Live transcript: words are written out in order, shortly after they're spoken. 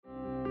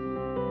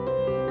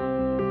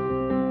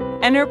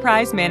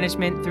Enterprise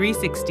Management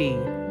 360,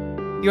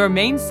 your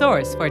main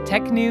source for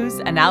tech news,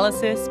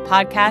 analysis,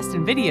 podcasts,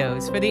 and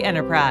videos for the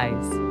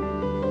enterprise.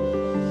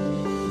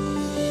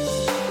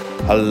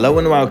 Hello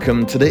and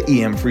welcome to the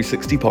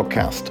EM360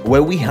 podcast,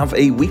 where we have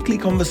a weekly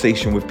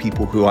conversation with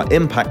people who are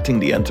impacting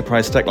the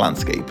enterprise tech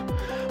landscape.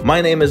 My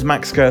name is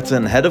Max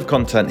Curtin, Head of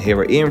Content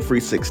here at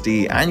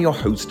EM360 and your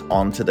host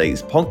on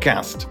today's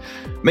podcast.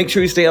 Make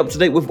sure you stay up to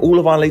date with all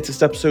of our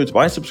latest episodes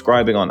by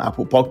subscribing on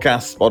Apple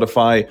Podcasts,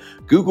 Spotify,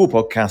 Google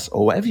Podcasts,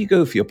 or wherever you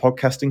go for your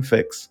podcasting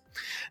fix.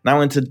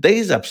 Now, in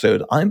today's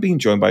episode, I'm being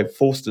joined by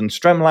Thorsten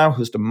Stremlau,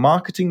 who's the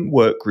Marketing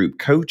Workgroup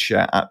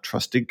Co-Chair at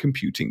Trusted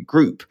Computing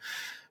Group.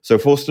 So,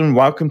 Thorsten,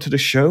 welcome to the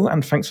show,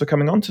 and thanks for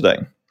coming on today.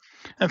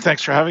 And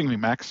thanks for having me,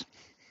 Max.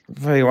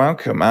 Very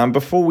welcome. And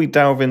before we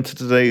delve into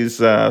today's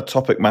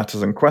topic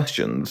matters and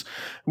questions,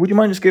 would you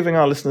mind just giving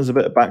our listeners a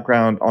bit of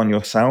background on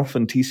yourself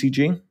and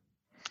TCG?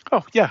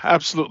 Oh, yeah,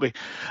 absolutely.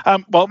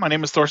 Well, my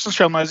name is Thorsten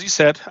Stremlau, as you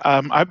said.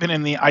 I've been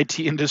in the IT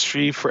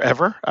industry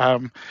forever.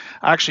 Was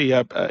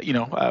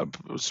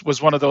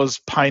one of those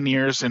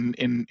pioneers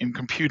in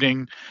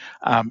computing,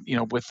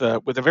 with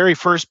the very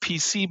first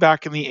PC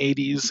back in the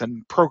 80s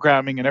and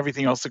programming and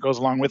everything else that goes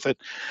along with it.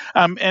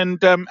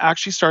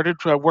 Actually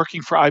started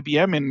working for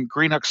IBM in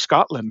Greenock,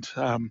 Scotland,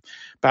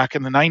 back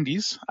in the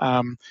 90s.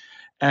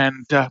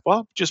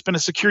 Just been a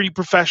security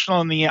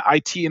professional in the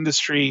IT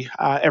industry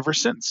ever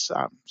since.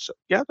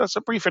 That's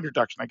a brief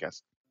introduction, I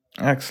guess.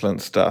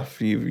 Excellent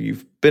stuff.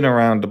 You've been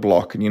around the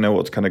block and you know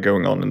what's kind of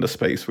going on in the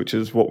space, which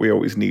is what we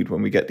always need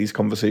when we get these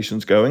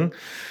conversations going.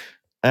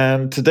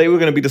 And today we're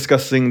going to be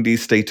discussing the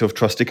state of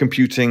trusted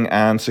computing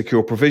and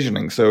secure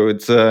provisioning. So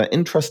it's an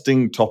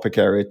interesting topic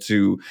area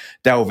to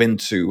delve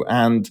into.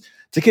 And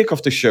to kick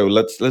off the show,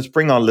 let's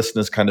bring our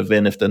listeners kind of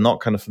in if they're not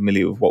kind of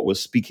familiar with what we're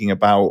speaking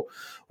about.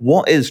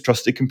 What is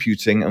trusted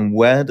computing and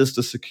where does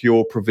the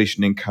secure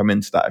provisioning come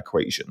into that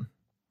equation?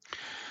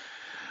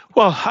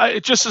 Well,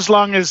 just as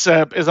long as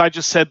I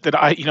just said that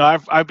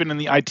I've been in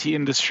the IT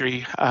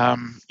industry,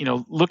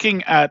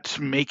 looking at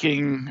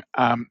making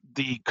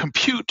the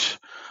compute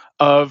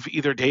of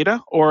either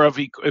data or of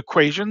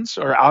equations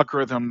or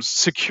algorithms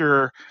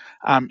secure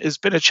has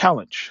been a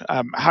challenge.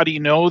 How do you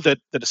know that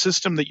a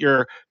system that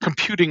you're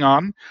computing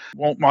on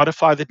won't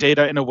modify the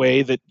data in a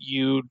way that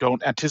you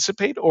don't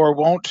anticipate, or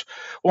won't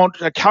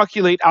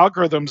calculate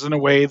algorithms in a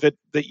way that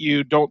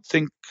you don't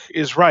think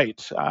is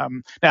right?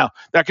 Now,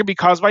 that can be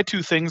caused by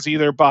two things,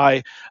 either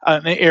by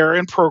an error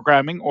in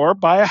programming or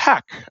by a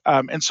hack.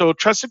 And so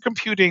trusted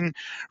computing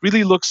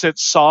really looks at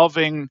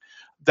solving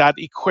that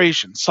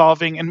equation,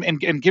 solving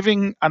and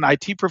giving an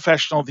IT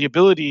professional the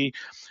ability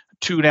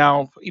to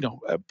now,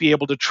 be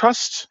able to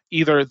trust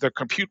either the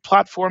compute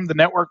platform, the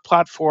network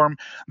platform,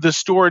 the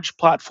storage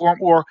platform,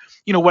 or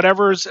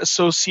whatever is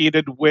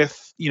associated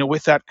with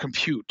that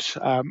compute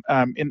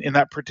in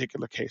that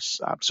particular case.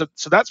 So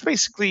that's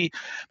basically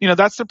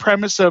that's the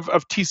premise of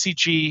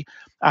TCG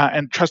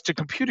and Trusted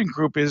Computing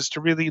Group, is to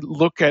really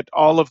look at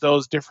all of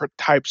those different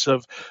types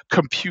of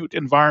compute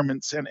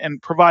environments and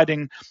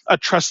providing a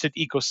trusted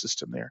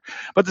ecosystem there.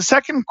 But the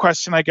second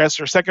question, I guess,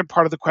 or second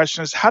part of the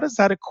question is, how does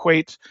that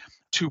equate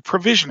to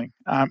provisioning?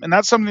 And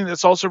that's something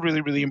that's also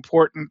really, really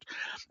important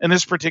in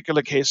this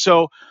particular case.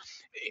 So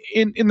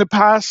in the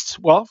past,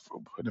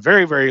 in a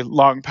very, very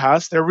long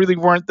past, there really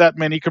weren't that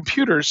many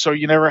computers, so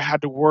you never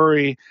had to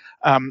worry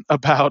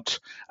about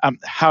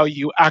how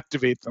you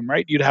activate them,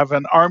 right? You'd have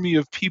an army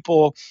of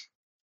people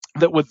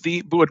that would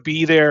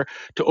be there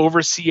to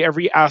oversee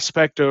every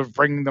aspect of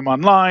bringing them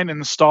online,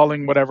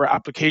 installing whatever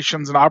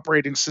applications and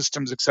operating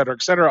systems, et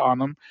cetera, on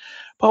them.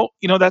 But,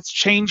 that's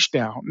changed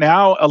now.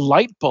 Now, a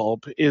light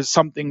bulb is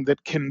something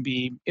that can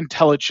be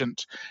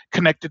intelligent,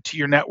 connected to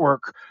your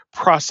network,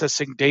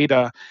 processing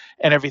data,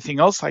 and everything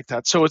else like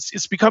that. So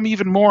it's become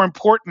even more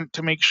important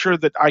to make sure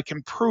that I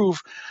can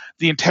prove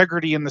the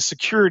integrity and the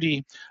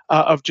security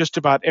of just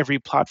about every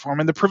platform.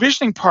 And the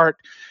provisioning part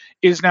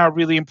is now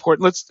really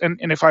important.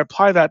 And if I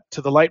apply that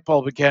to the light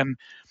bulb again,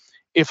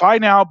 if I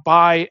now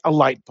buy a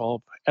light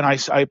bulb and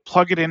I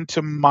plug it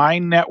into my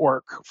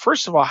network,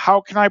 first of all,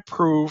 how can I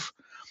prove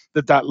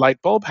that light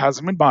bulb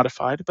hasn't been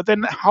modified? But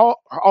then how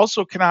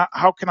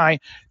can I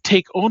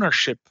take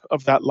ownership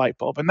of that light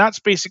bulb? And that's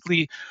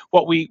basically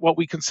what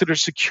we consider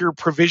secure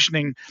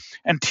provisioning.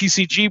 And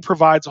TCG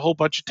provides a whole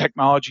bunch of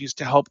technologies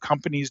to help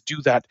companies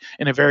do that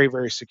in a very,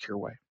 very secure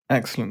way.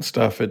 Excellent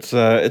stuff. It's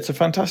a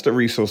fantastic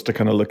resource to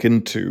kind of look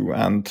into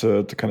and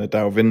to kind of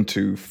delve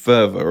into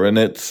further. And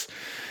it's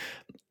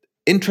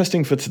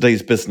interesting for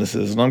today's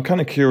businesses. And I'm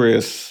kind of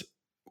curious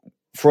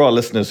for our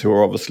listeners who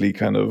are obviously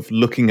kind of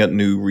looking at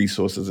new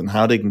resources and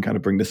how they can kind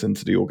of bring this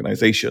into the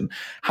organization.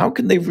 How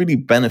can they really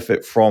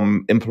benefit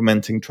from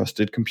implementing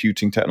trusted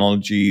computing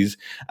technologies?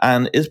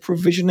 And is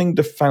provisioning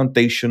the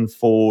foundation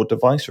for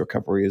device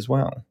recovery as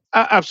well?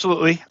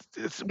 Absolutely.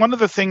 It's one of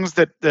the things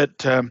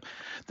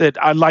that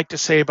I like to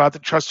say about the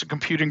Trusted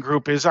Computing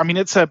Group is,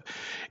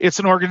 it's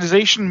an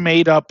organization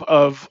made up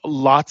of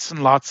lots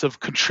and lots of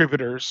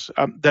contributors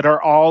that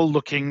are all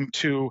looking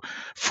to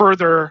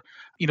further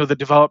the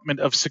development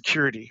of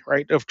security,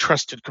 right, of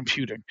trusted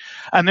computing.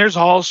 And there's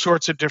all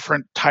sorts of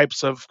different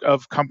types of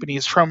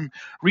companies, from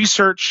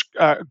research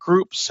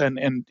groups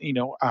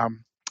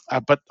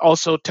but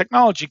also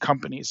technology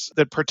companies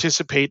that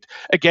participate,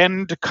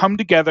 again, to come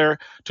together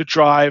to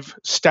drive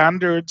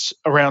standards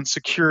around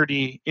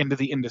security into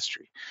the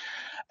industry.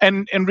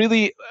 And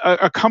really,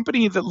 a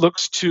company that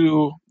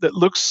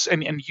looks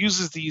and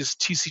uses these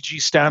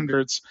TCG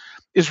standards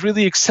is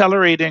really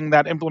accelerating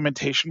that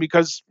implementation,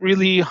 because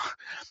really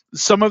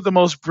some of the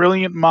most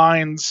brilliant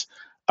minds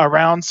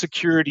around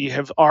security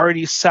have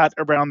already sat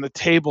around the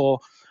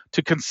table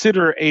to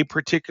consider a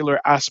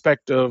particular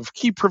aspect of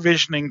key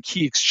provisioning,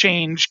 key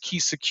exchange, key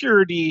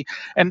security,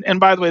 and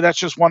by the way, that's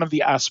just one of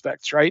the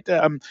aspects, right?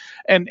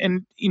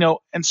 And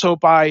so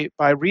by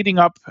reading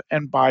up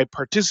and by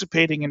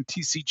participating in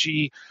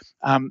TCG,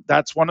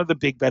 that's one of the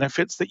big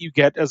benefits that you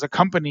get as a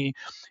company,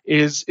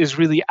 is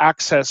really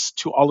access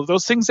to all of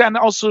those things, and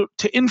also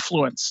to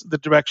influence the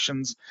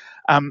directions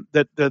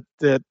that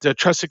the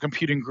Trusted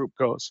Computing Group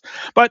goes.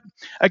 But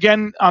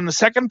again, on the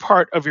second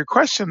part of your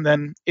question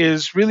then,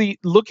 is really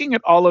looking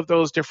at all of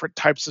those different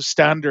types of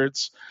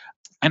standards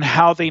and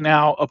how they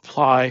now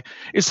apply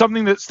is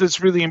something that's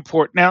really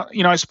important. Now,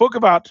 I spoke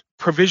about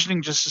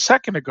provisioning just a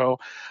second ago,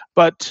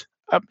 but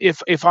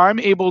if I'm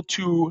able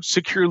to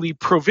securely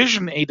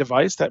provision a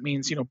device, that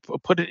means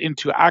put it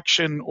into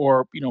action,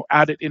 or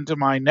add it into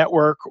my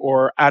network,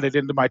 or add it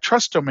into my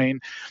trust domain,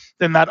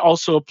 then that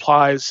also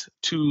applies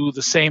to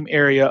the same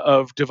area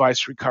of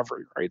device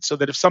recovery, right? So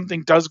that if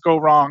something does go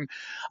wrong,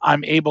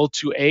 I'm able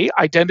to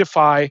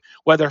identify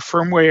whether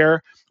firmware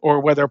or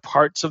whether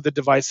parts of the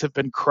device have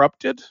been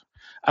corrupted,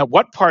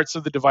 what parts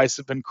of the device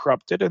have been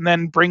corrupted, and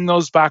then bring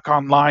those back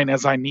online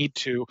as I need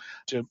to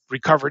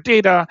recover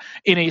data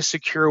in a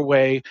secure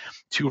way,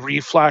 to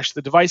reflash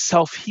the device,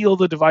 self-heal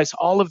the device.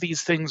 All of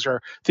these things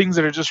are things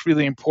that are just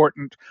really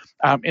important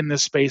in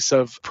this space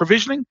of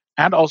provisioning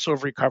and also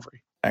of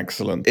recovery.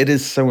 Excellent. It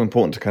is so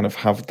important to kind of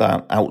have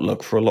that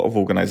outlook for a lot of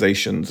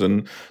organizations.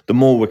 And the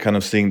more we're kind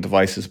of seeing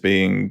devices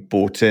being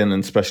bought in,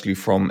 and especially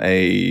from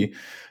a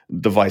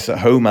device at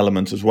home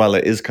element as well,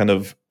 it is kind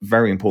of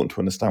very important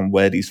to understand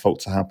where these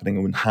faults are happening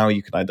and how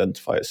you can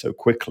identify it so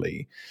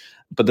quickly.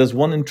 But there's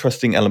one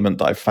interesting element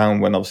that I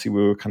found when obviously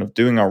we were kind of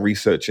doing our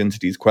research into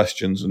these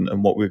questions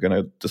and what we're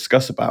going to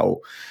discuss about.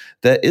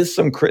 There is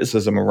some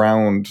criticism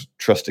around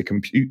trusted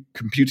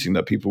computing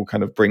that people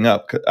kind of bring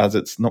up, as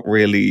it's not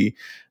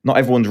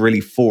everyone's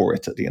really for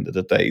it at the end of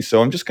the day.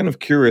 So I'm just kind of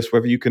curious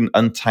whether you can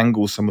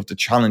untangle some of the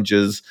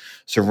challenges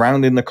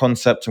surrounding the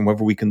concept, and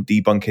whether we can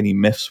debunk any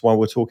myths while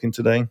we're talking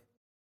today.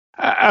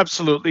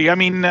 Absolutely. I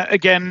mean,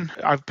 again,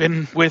 I've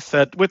been with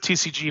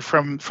TCG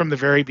from the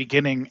very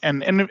beginning,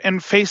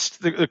 and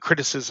faced the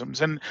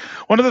criticisms. And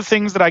one of the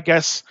things that I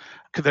guess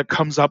that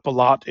comes up a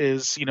lot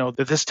is,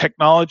 that this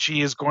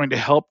technology is going to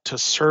help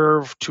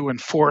to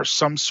enforce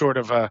some sort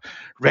of a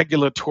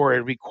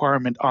regulatory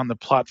requirement on the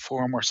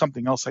platform or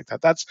something else like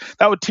that.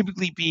 That would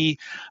typically be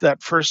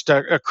that first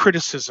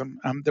criticism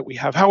that we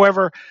have.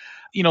 However,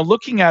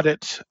 looking at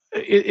it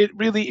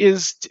really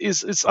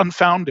is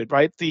unfounded,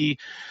 right? The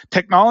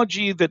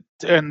technology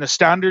and the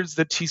standards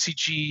that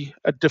TCG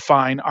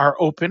define are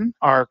open,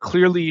 are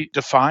clearly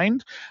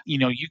defined.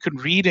 You can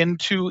read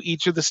into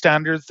each of the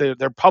standards;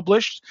 they're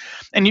published,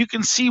 and you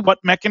can see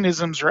what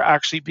mechanisms are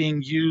actually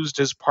being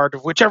used as part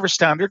of whichever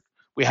standard.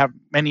 We have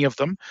many of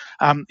them,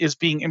 is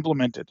being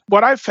implemented.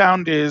 What I've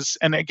found is,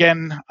 and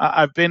again,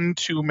 I've been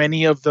to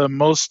many of the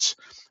most,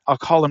 I'll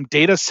call them,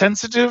 data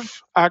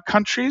sensitive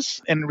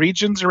countries and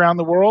regions around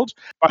the world.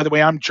 By the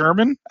way, I'm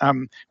German,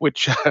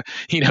 which,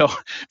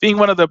 being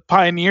one of the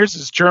pioneers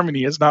is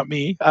Germany, is not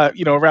me,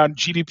 around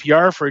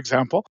GDPR, for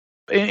example.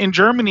 In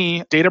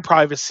Germany, data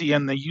privacy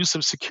and the use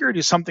of security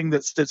is something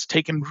that's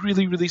taken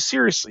really, really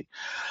seriously.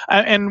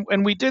 And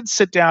we did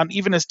sit down,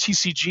 even as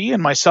TCG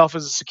and myself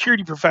as a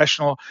security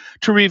professional,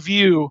 to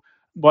review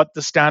what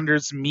the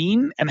standards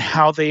mean and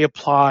how they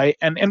apply.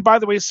 And by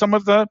the way, some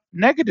of the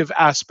negative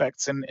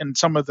aspects and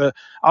some of the,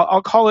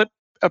 I'll call it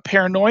a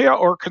paranoia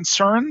or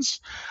concerns.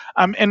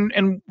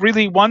 And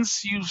really,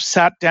 once you've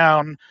sat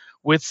down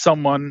with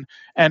someone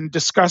and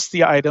discussed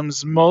the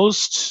items,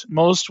 most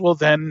will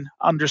then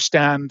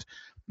understand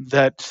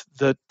that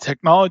the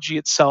technology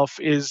itself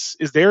is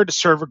there to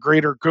serve a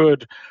greater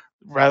good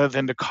rather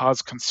than to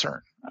cause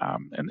concern.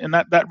 And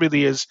that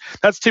really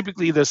that's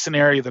typically the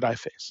scenario that I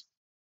face.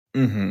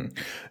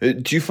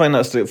 Mm-hmm. Do you find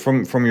that's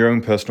from your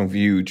own personal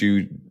view? Do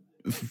you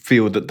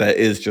feel that there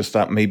is just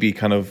that maybe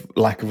kind of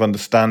lack of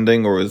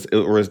understanding, or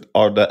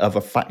are there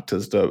other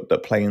factors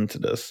that play into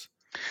this?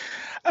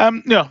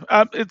 No,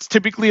 it's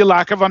typically a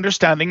lack of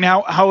understanding.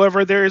 Now,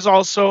 however, there is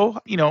also,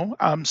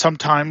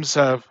 sometimes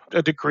a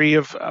degree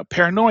of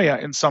paranoia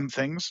in some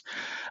things.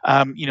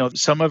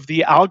 Some of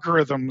the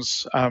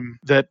algorithms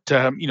that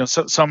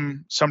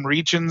some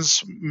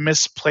regions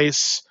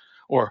misplace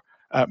or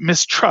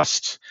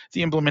mistrust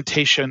the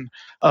implementation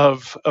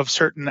of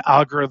certain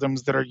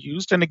algorithms that are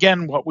used. And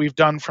again, what we've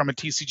done from a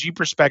TCG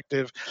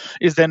perspective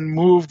is then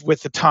moved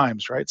with the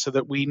times, right? So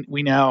that we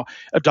now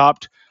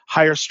adopt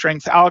higher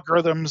strength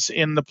algorithms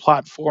in the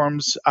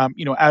platforms,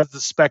 as the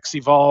specs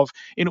evolve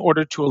in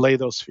order to allay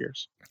those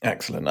fears.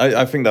 Excellent.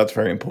 I think that's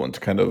very important to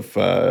kind of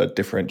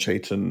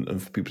differentiate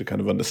and for people to kind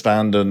of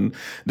understand. And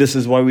this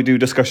is why we do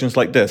discussions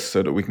like this,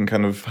 so that we can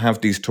kind of have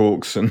these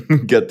talks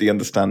and get the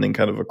understanding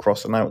kind of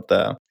across and out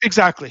there.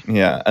 Exactly.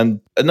 Yeah.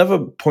 And another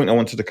point I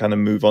wanted to kind of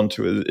move on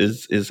to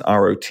is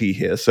ROT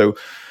here. So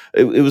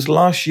it was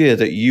last year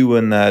that you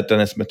and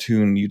Dennis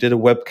Mattoon, you did a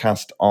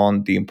webcast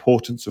on the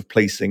importance of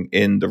placing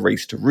in the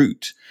race to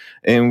root,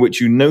 in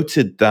which you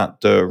noted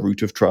that the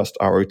root of trust,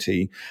 ROT,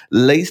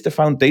 lays the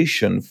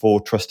foundation for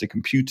trusted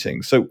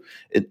computing. So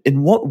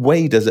in what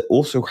way does it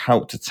also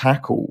help to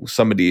tackle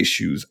some of the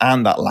issues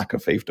and that lack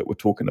of faith that we're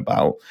talking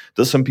about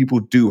that some people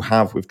do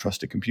have with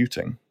trusted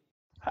computing?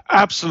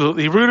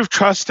 Absolutely. Root of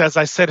trust, as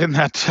I said in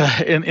that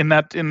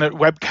in the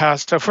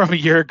webcast from a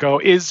year ago,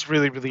 is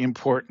really, really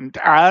important.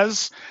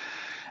 As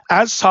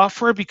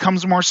software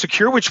becomes more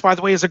secure, which by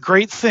the way is a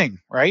great thing,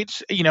 right?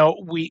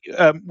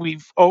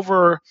 We've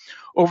over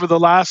the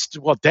last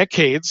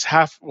decades,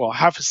 half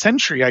a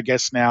century, I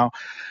guess now,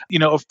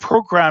 of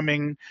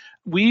programming,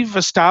 we've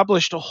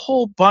established a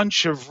whole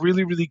bunch of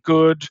really, really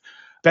good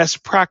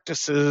best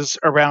practices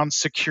around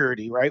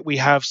security, right?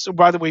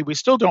 By the way, we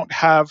still don't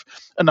have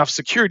enough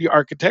security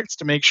architects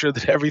to make sure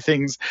that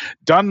everything's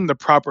done the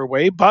proper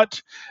way,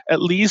 but at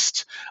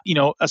least,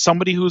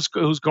 somebody who's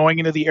going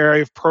into the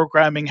area of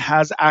programming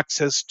has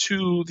access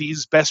to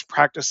these best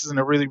practices in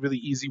a really, really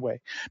easy way.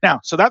 Now,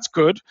 so that's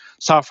good.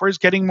 Software is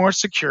getting more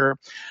secure.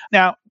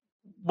 Now,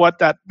 what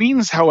that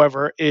means,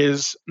 however,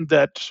 is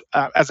that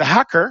as a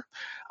hacker,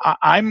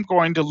 I'm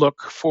going to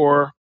look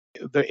for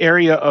the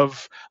area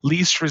of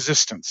least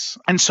resistance.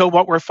 And so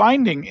what we're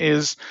finding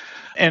is,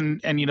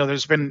 and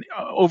there's been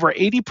over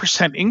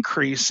 80%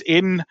 increase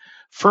in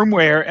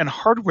firmware and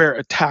hardware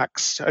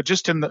attacks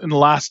just in the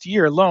last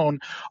year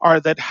alone,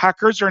 are that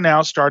hackers are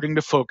now starting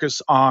to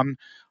focus on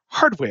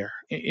hardware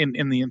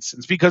in the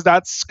instance, because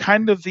that's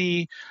kind of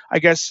I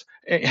guess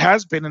it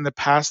has been in the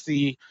past,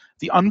 the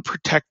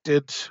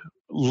unprotected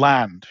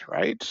land,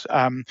 right?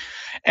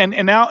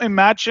 And now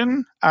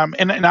imagine,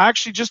 and I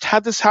actually just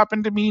had this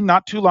happen to me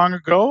not too long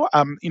ago.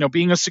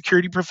 Being a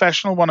security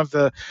professional, one of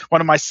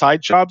my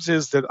side jobs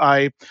is that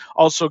I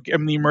also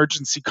am the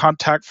emergency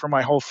contact for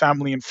my whole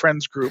family and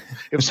friends group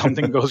if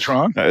something goes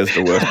wrong. That is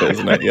the worst,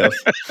 isn't it? Yes.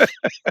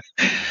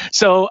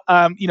 So,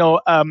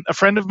 a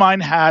friend of mine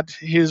had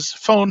his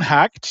phone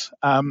hacked.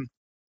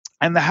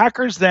 And the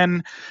hackers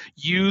then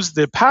used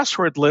the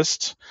password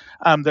list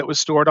that was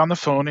stored on the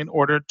phone in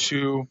order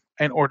to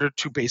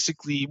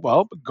basically,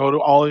 go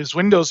to all his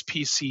Windows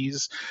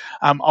PCs,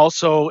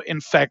 also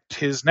infect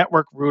his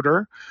network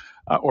router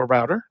or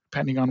router,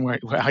 depending on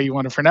how you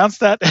want to pronounce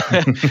that,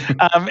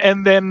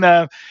 and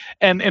then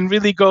and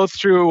really go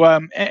through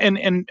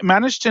and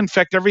manage to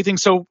infect everything.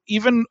 So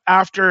even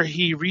after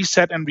he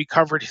reset and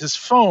recovered his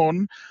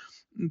phone,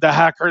 the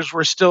hackers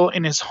were still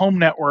in his home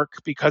network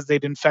because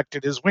they'd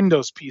infected his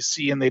Windows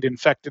PC and they'd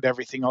infected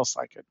everything else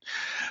like it.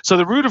 So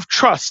the root of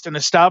trust and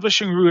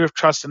establishing root of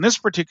trust in this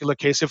particular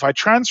case, if I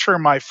transfer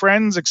my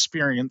friend's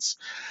experience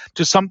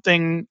to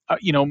something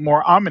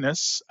more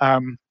ominous,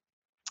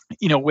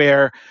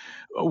 where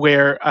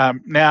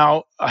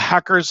now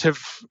hackers have,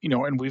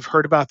 and we've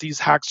heard about these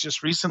hacks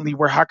just recently,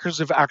 where hackers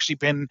have actually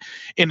been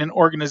in an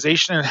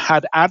organization and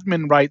had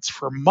admin rights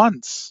for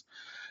months.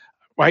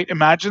 Right?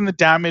 Imagine the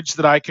damage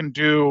that I can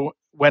do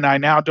when I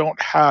now don't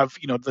have,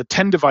 the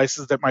 10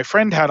 devices that my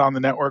friend had on the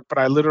network, but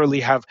I literally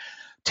have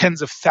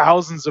tens of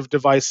thousands of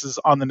devices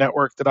on the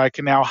network that I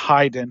can now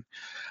hide in.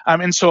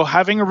 And so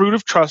having a root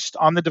of trust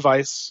on the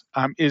device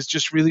is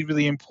just really,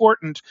 really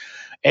important,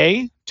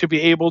 to be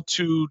able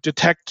to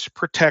detect,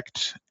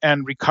 protect,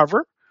 and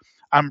recover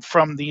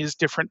from these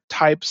different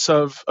types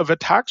of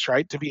attacks,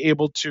 right? To be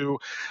able to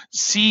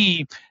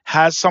see,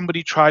 has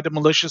somebody tried to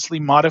maliciously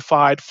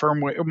modify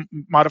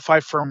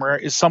firmware?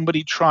 Is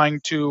somebody trying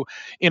to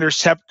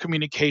intercept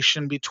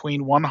communication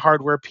between one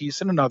hardware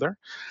piece and another?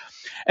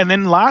 And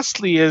then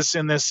lastly is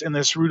in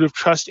this root of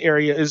trust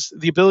area is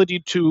the ability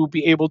to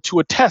be able to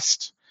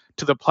attest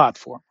to the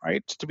platform,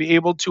 right? To be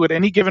able to, at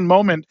any given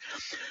moment,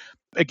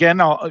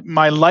 again,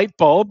 my light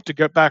bulb, to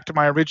get back to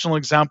my original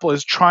example,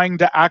 is trying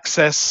to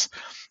access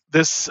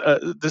this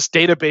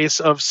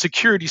database of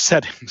security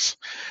settings,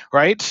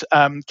 right?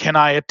 Can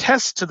I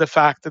attest to the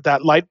fact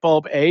that light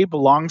bulb A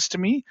belongs to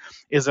me,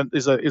 is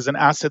an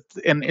asset,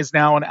 and is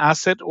now an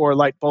asset or a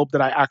light bulb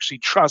that I actually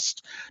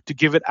trust to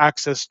give it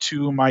access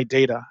to my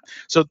data?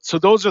 So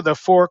those are the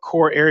four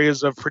core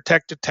areas of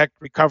protect, detect,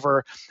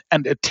 recover,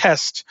 and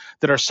attest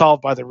that are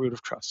solved by the root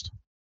of trust.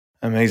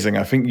 Amazing.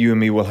 I think you and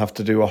me will have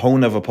to do a whole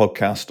nother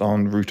podcast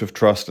on root of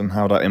trust and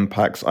how that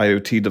impacts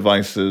IoT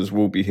devices.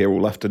 We'll be here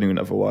all afternoon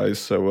otherwise.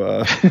 So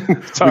we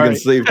can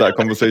save that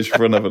conversation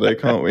for another day,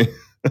 can't we?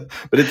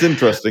 But it's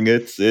interesting.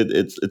 It's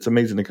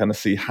amazing to kind of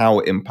see how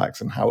it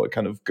impacts and how it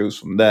kind of goes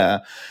from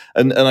there.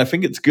 And I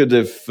think it's good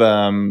if,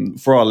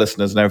 for our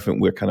listeners and everything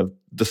we're kind of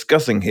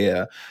discussing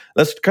here,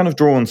 let's kind of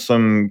draw on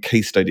some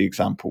case study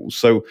examples.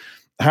 So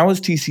how is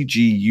TCG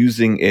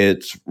using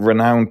its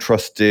renowned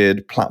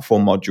trusted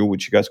platform module,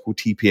 which you guys call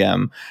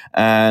TPM,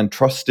 and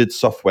trusted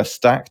software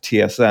stack,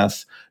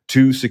 TSS,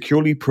 to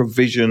securely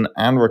provision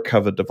and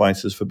recover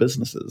devices for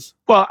businesses?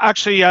 Well,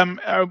 actually,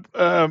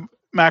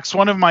 Max,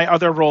 one of my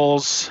other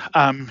roles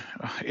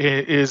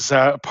is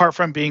apart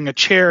from being a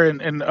chair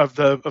of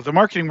the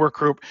marketing work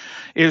group,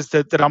 is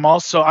that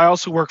I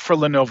also work for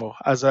Lenovo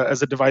as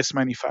a device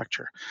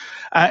manufacturer,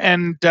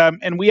 and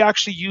we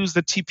actually use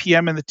the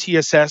TPM and the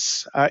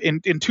TSS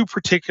in two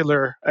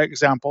particular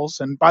examples.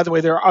 And by the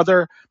way, there are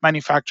other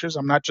manufacturers.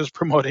 I'm not just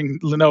promoting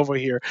Lenovo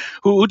here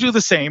who do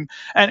the same.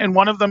 And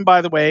one of them,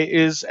 by the way,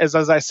 is as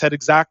I said,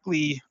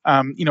 exactly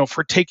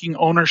for taking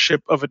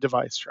ownership of a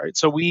device, right?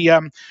 So we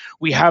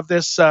have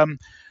this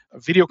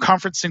video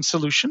conferencing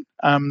solution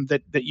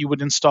that you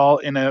would install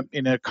in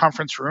a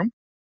conference room.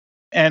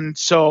 And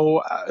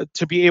so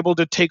to be able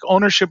to take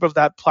ownership of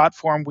that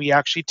platform, we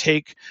actually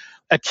take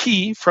a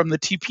key from the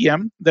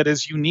TPM that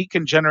is unique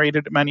and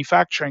generated at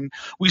manufacturing.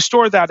 We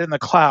store that in the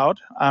cloud.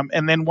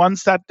 And then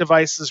once that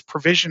device is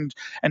provisioned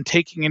and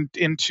taken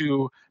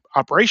into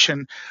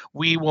operation,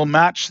 we will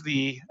match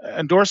the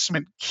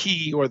endorsement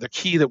key or the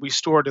key that we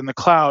stored in the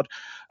cloud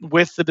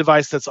with the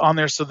device that's on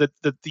there so that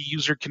the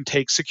user can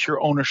take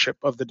secure ownership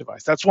of the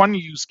device. That's one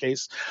use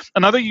case.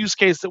 Another use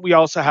case that we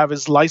also have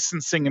is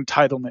licensing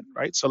entitlement,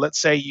 right? So let's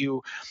say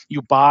you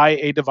buy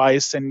a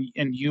device and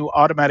you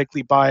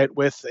automatically buy it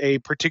with a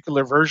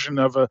particular version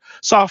of a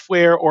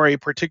software or a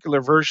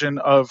particular version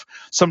of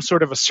some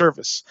sort of a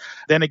service.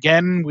 Then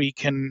again, we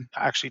can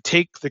actually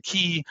take the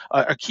key,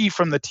 a key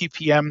from the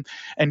TPM,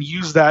 and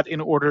use that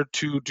in order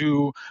to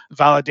do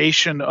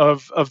validation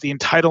of the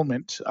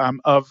entitlement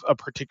of a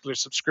particular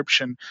subscription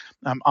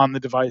on the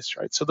device,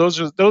 right? So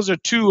those are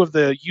two of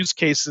the use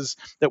cases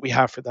that we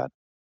have for that.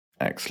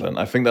 Excellent.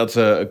 I think that's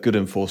a good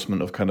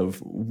enforcement of kind of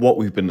what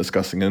we've been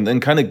discussing, and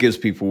kind of gives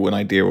people an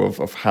idea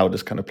of how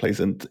this kind of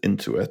plays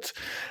into it.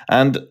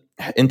 And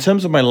in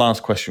terms of my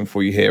last question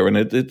for you here, and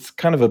it's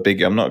kind of a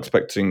biggie, I'm not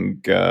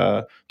expecting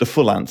the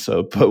full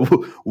answer, but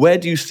where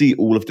do you see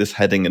all of this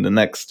heading in the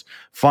next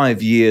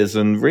 5 years?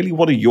 And really,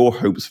 what are your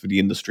hopes for the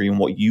industry and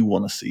what you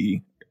want to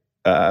see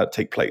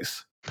take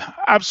place?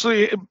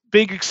 Absolutely,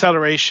 big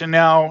acceleration.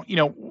 Now,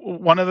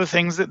 one of the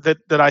things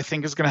that I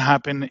think is going to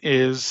happen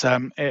is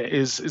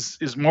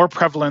more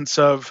prevalence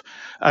of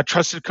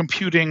trusted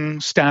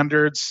computing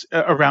standards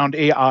around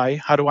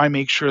AI. How do I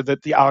make sure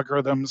that the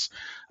algorithms,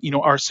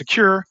 are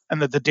secure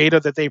and that the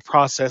data that they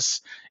process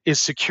is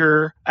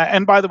secure?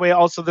 And by the way,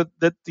 also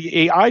that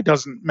the AI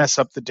doesn't mess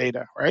up the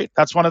data, right?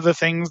 That's one of the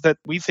things that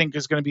we think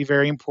is going to be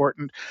very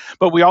important.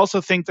 But we also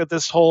think that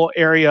this whole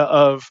area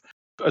of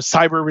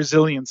cyber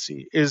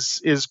resiliency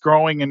is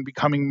growing and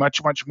becoming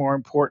much more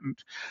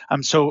important.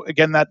 So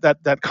again,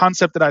 that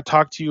concept that I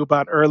talked to you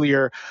about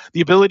earlier,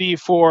 the ability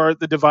for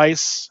the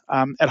device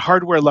at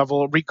hardware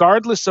level,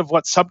 regardless of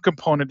what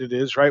subcomponent it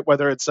is, right?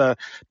 Whether it's a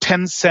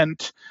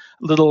 10-cent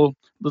little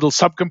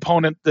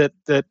subcomponent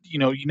that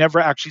you never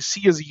actually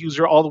see as a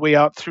user, all the way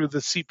out through the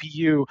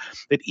CPU,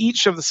 that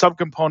each of the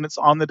subcomponents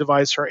on the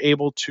device are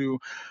able to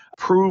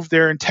prove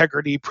their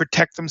integrity,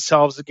 protect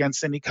themselves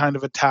against any kind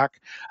of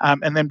attack,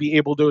 and then be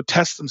able to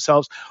test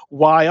themselves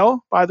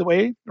while, by the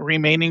way,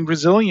 remaining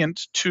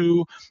resilient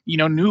to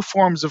new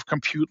forms of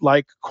compute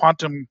like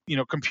quantum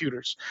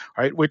computers,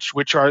 right?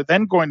 Which are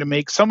then going to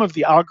make some of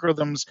the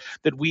algorithms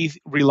that we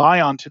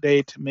rely on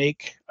today to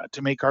make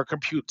our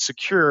compute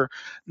secure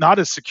not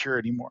as secure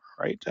anymore,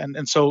 right?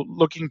 And so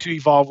looking to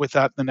evolve with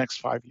that in the next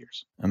 5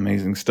 years.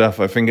 Amazing stuff.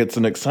 I think it's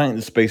an exciting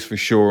space for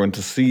sure, and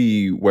to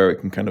see where it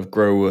can kind of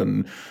grow,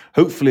 and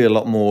hopefully a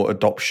lot more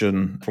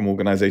adoption from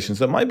organizations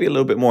that might be a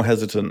little bit more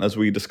hesitant, as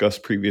we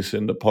discussed previously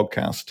in the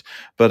podcast.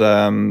 But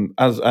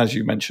as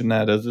you mentioned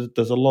there,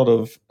 there's a lot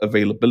of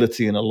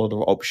availability and a lot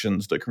of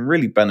options that can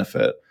really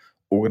benefit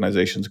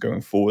organizations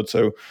going forward.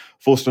 So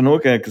Thorsten,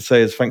 all I could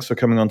say is thanks for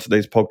coming on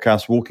today's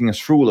podcast, walking us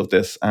through all of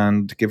this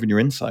and giving your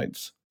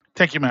insights.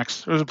 Thank you,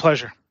 Max. It was a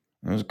pleasure.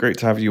 It was great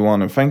to have you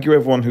on, and thank you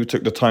everyone who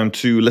took the time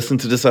to listen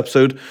to this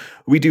episode.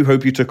 We do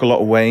hope you took a lot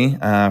away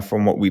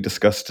from what we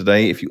discussed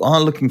today. If you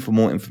are looking for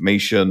more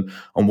information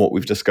on what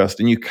we've discussed,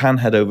 then you can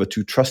head over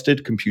to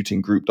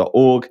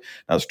trustedcomputinggroup.org.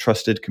 That's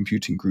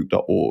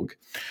trustedcomputinggroup.org.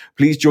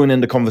 Please join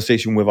in the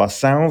conversation with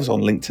ourselves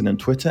on LinkedIn and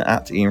Twitter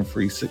at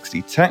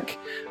EM360Tech.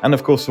 And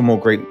of course, for more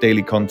great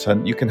daily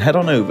content, you can head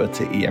on over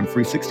to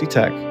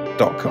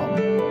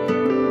em360tech.com.